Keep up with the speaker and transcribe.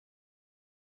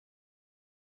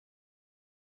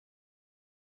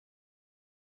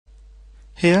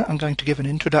Here I'm going to give an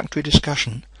introductory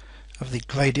discussion of the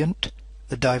gradient,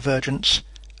 the divergence,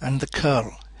 and the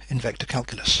curl in vector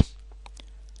calculus.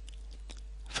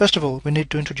 First of all, we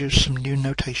need to introduce some new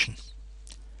notation.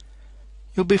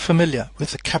 You'll be familiar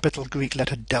with the capital Greek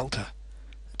letter delta.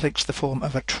 It takes the form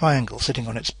of a triangle sitting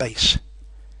on its base,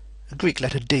 a Greek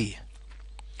letter D.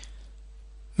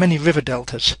 Many river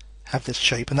deltas have this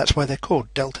shape, and that's why they're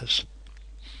called deltas.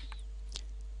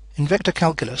 In vector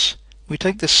calculus, we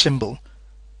take this symbol,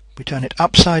 we turn it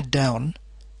upside down,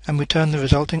 and we turn the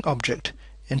resulting object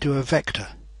into a vector,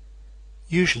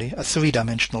 usually a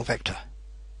three-dimensional vector,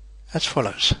 as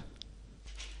follows.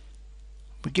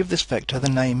 We give this vector the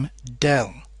name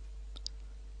del.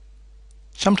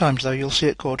 Sometimes, though, you'll see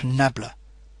it called nabla.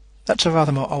 That's a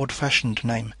rather more old-fashioned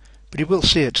name, but you will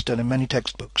see it still in many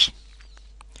textbooks.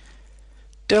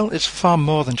 Del is far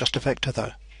more than just a vector,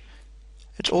 though.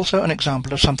 It's also an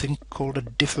example of something called a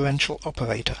differential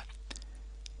operator.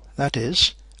 That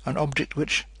is, an object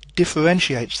which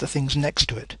differentiates the things next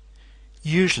to it,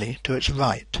 usually to its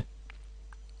right.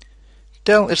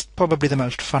 Del is probably the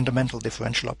most fundamental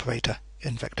differential operator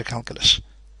in vector calculus.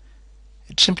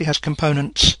 It simply has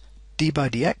components d by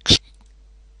dx,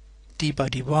 d by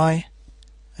dy,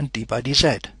 and d by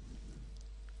dz.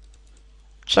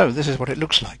 So this is what it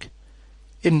looks like,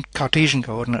 in Cartesian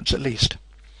coordinates at least.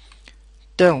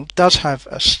 Del does have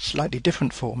a slightly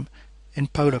different form in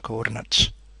polar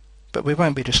coordinates, but we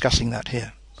won't be discussing that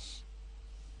here.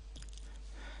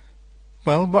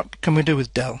 Well, what can we do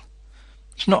with del?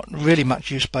 It's not really much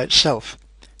use by itself.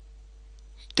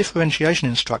 Differentiation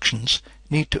instructions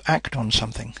need to act on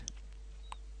something.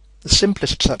 The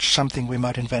simplest such something we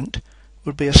might invent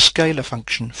would be a scalar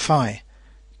function phi,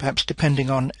 perhaps depending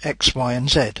on x, y, and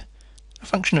z, a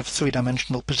function of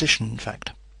three-dimensional position, in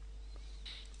fact.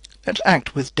 Let's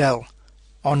act with del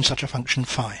on such a function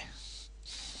phi.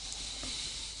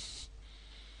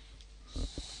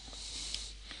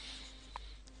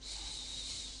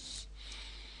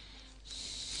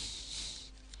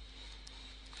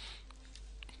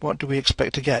 What do we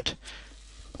expect to get?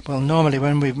 Well, normally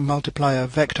when we multiply a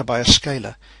vector by a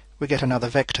scalar, we get another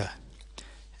vector.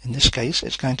 In this case,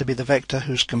 it's going to be the vector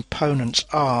whose components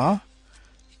are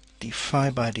d phi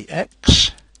by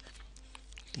dx,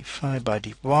 d phi by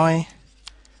dy,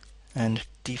 and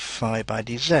d phi by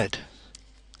dz.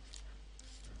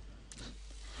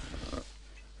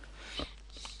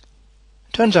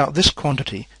 Turns out this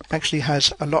quantity actually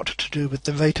has a lot to do with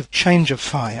the rate of change of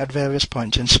phi at various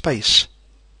points in space.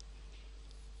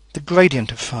 The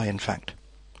gradient of phi, in fact.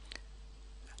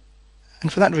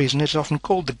 And for that reason it's often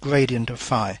called the gradient of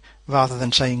phi, rather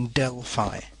than saying del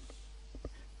phi.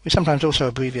 We sometimes also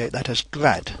abbreviate that as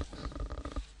grad.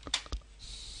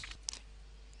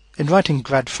 In writing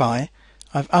grad phi,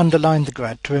 I've underlined the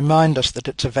grad to remind us that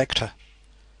it's a vector.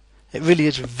 It really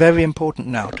is very important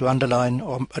now to underline,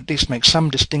 or at least make some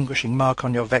distinguishing mark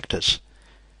on your vectors.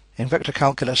 In vector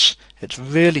calculus, it's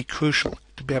really crucial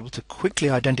to be able to quickly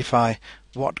identify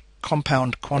what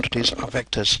compound quantities are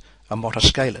vectors and what are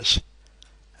scalars,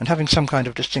 and having some kind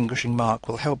of distinguishing mark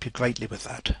will help you greatly with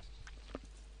that.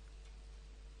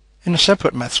 In a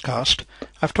separate MathsCast,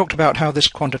 I've talked about how this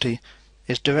quantity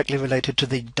is directly related to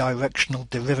the directional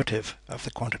derivative of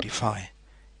the quantity phi.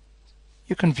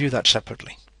 You can view that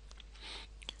separately.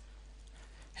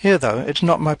 Here, though, it's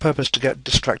not my purpose to get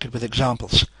distracted with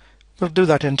examples. We'll do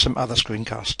that in some other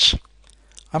screencasts.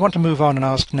 I want to move on and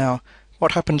ask now,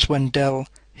 what happens when del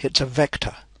hits a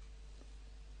vector?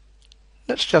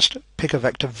 Let's just pick a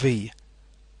vector v,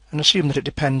 and assume that it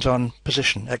depends on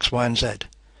position x, y, and z.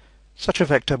 Such a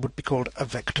vector would be called a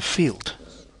vector field.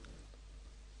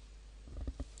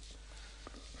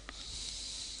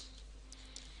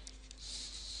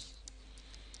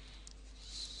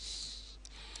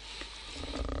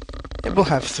 It will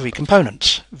have three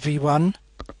components, v1,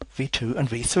 v2, and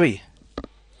v3.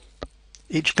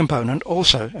 Each component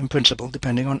also, in principle,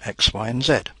 depending on x, y, and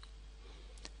z.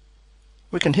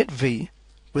 We can hit v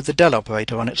with the del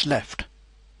operator on its left.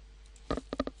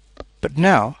 But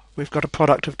now we've got a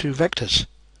product of two vectors,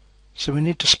 so we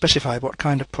need to specify what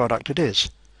kind of product it is.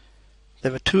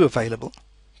 There are two available,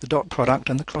 the dot product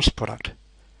and the cross product.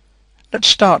 Let's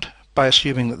start by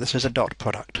assuming that this is a dot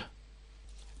product.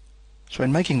 So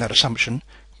in making that assumption,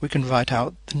 we can write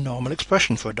out the normal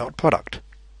expression for a dot product.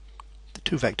 The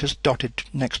two vectors dotted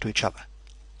next to each other.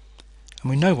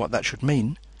 And we know what that should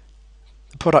mean.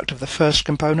 The product of the first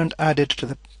component added to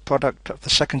the product of the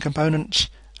second components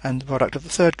and the product of the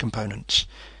third components.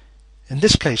 In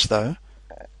this case, though,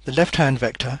 the left-hand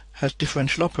vector has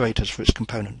differential operators for its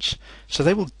components, so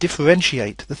they will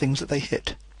differentiate the things that they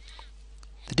hit.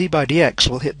 The d by dx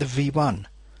will hit the v1,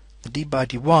 the d by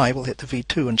dy will hit the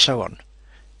v2 and so on.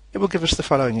 It will give us the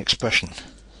following expression.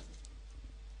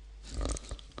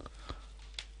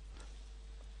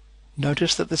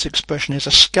 Notice that this expression is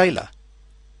a scalar.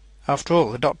 After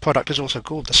all, the dot product is also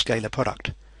called the scalar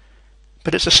product,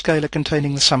 but it's a scalar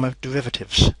containing the sum of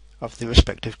derivatives of the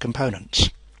respective components.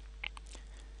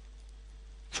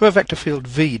 For a vector field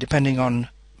v depending on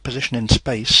position in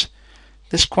space,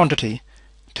 this quantity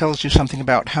tells you something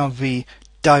about how v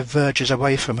diverges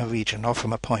away from a region or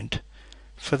from a point.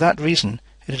 For that reason,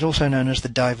 it is also known as the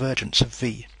divergence of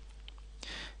v.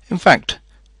 In fact,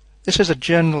 this is a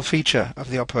general feature of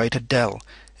the operator del.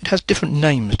 It has different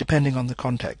names depending on the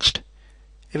context.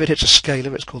 If it hits a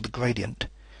scalar, it's called the gradient.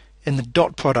 In the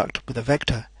dot product with a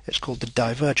vector, it's called the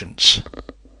divergence.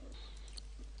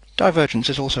 Divergence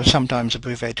is also sometimes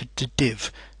abbreviated to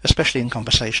div, especially in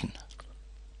conversation.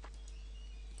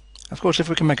 Of course, if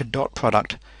we can make a dot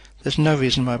product, there's no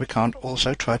reason why we can't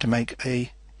also try to make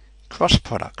a cross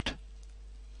product.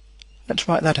 Let's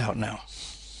write that out now.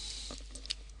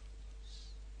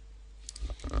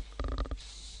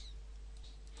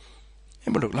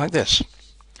 It will look like this.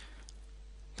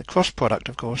 The cross product,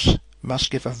 of course, must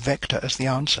give a vector as the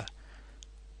answer.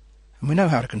 And we know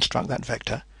how to construct that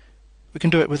vector. We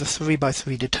can do it with a 3 by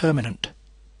 3 determinant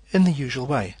in the usual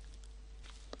way.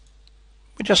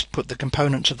 We just put the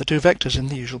components of the two vectors in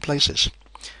the usual places.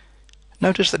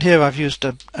 Notice that here I've used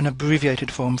an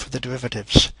abbreviated form for the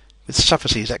derivatives, with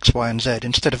suffixes x, y and z,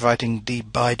 instead of writing d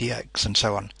by dx and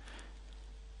so on.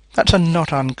 That's a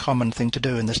not uncommon thing to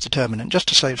do in this determinant, just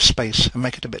to save space and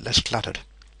make it a bit less cluttered.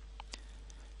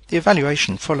 The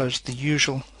evaluation follows the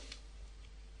usual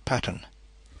pattern.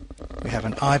 We have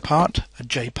an I part, a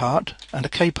j part, and a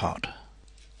k part.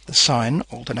 The sign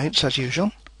alternates as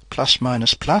usual, plus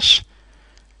minus plus,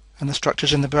 and the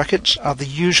structures in the brackets are the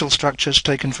usual structures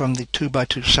taken from the 2 by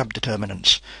 2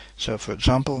 subdeterminants. So, for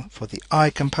example, for the I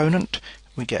component,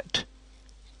 we get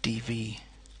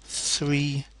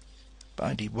dv3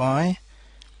 by dy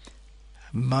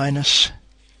minus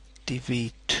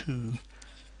dv2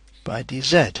 by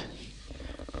dz.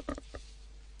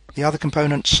 The other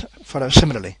components follow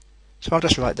similarly, so I'll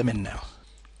just write them in now.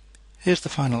 Here's the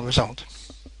final result.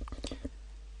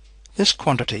 This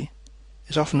quantity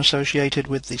is often associated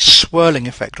with the swirling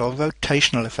effect or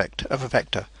rotational effect of a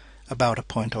vector about a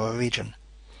point or a region.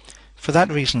 For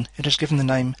that reason, it is given the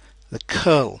name the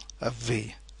curl of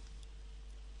v.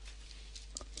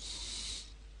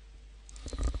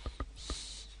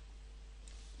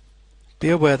 Be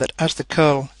aware that as the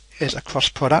curl is a cross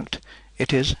product,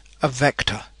 it is a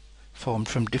vector formed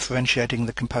from differentiating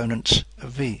the components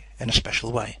of v in a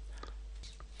special way.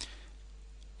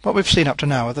 What we've seen up to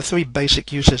now are the three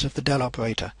basic uses of the del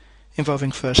operator,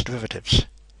 involving first derivatives.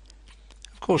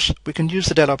 Of course, we can use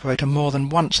the del operator more than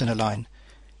once in a line.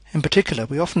 In particular,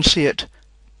 we often see it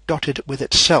dotted with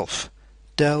itself,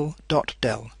 del dot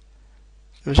del.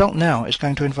 The result now is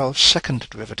going to involve second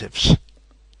derivatives.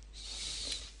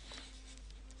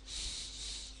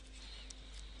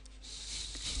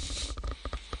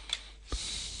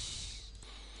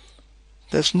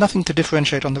 There's nothing to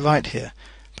differentiate on the right here,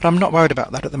 but I'm not worried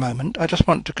about that at the moment. I just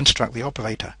want to construct the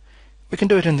operator. We can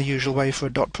do it in the usual way for a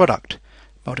dot product,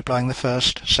 multiplying the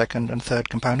first, second and third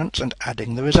components and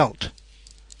adding the result.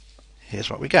 Here's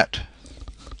what we get.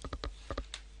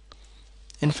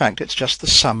 In fact, it's just the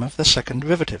sum of the second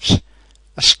derivatives,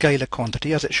 a scalar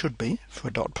quantity as it should be for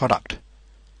a dot product.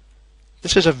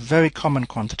 This is a very common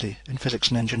quantity in physics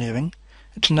and engineering.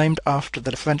 It's named after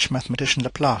the French mathematician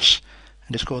Laplace,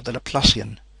 and is called the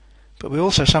Laplacian, but we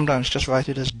also sometimes just write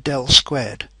it as del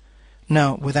squared,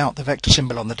 now without the vector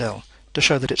symbol on the del, to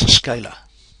show that it's a scalar.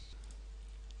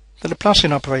 The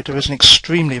Laplacian operator is an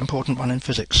extremely important one in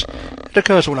physics. It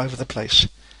occurs all over the place,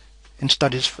 in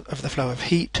studies of the flow of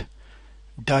heat,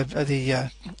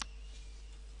 the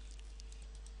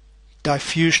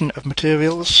diffusion of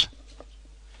materials,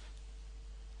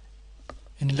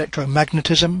 in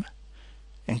electromagnetism,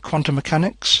 in quantum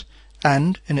mechanics,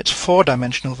 and in its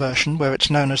four-dimensional version, where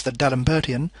it's known as the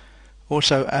D'Alembertian,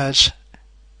 also as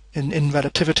in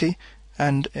relativity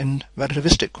and in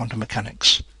relativistic quantum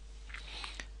mechanics.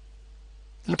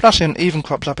 The Laplacian even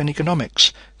crops up in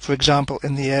economics, for example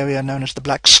in the area known as the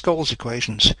Black-Scholes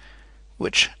equations,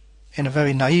 which, in a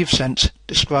very naive sense,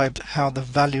 describe how the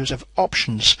values of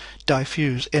options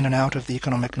diffuse in and out of the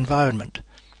economic environment.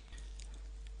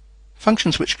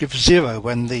 Functions which give zero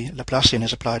when the Laplacian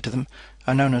is applied to them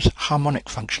are known as harmonic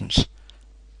functions.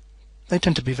 They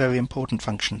tend to be very important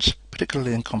functions,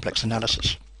 particularly in complex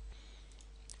analysis.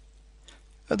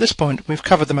 At this point, we've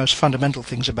covered the most fundamental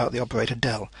things about the operator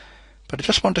del, but I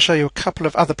just want to show you a couple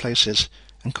of other places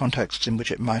and contexts in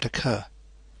which it might occur.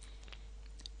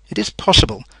 It is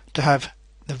possible to have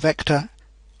the vector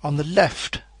on the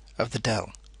left of the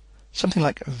del, something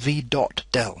like v dot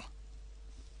del.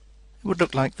 It would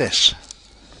look like this.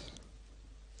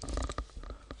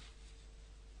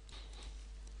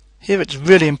 Here it's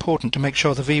really important to make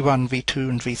sure the v1, v2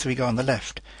 and v3 go on the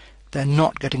left. They're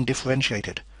not getting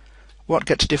differentiated. What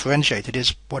gets differentiated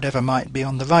is whatever might be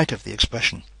on the right of the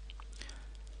expression.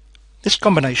 This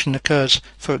combination occurs,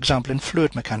 for example, in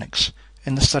fluid mechanics,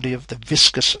 in the study of the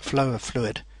viscous flow of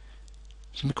fluid.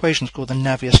 Some equations called the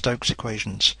Navier-Stokes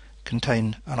equations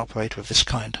contain an operator of this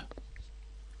kind.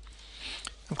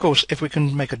 Of course, if we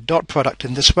can make a dot product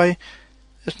in this way,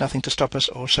 there's nothing to stop us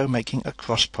also making a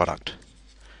cross product.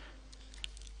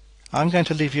 I'm going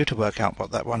to leave you to work out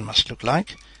what that one must look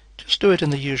like. Just do it in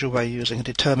the usual way using a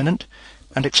determinant,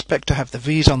 and expect to have the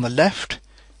v's on the left,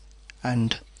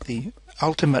 and the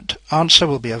ultimate answer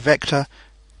will be a vector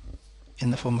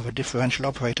in the form of a differential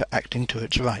operator acting to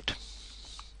its right.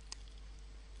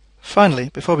 Finally,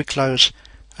 before we close,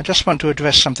 I just want to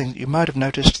address something that you might have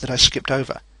noticed that I skipped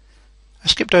over. I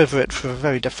skipped over it for a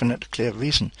very definite, clear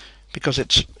reason, because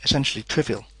it's essentially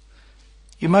trivial.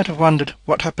 You might have wondered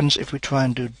what happens if we try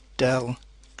and do del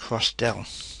cross del.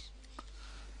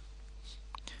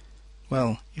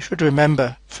 Well, you should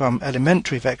remember from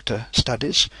elementary vector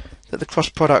studies that the cross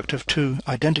product of two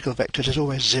identical vectors is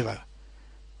always 0.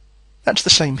 That's the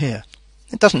same here.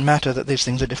 It doesn't matter that these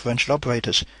things are differential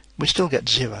operators, we still get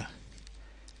 0.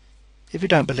 If you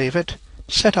don't believe it,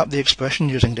 set up the expression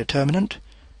using determinant,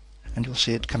 and you'll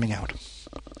see it coming out.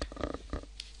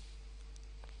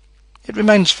 It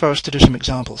remains for us to do some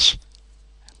examples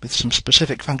with some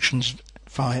specific functions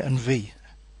phi and v,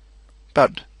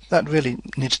 but that really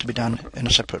needs to be done in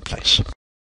a separate place.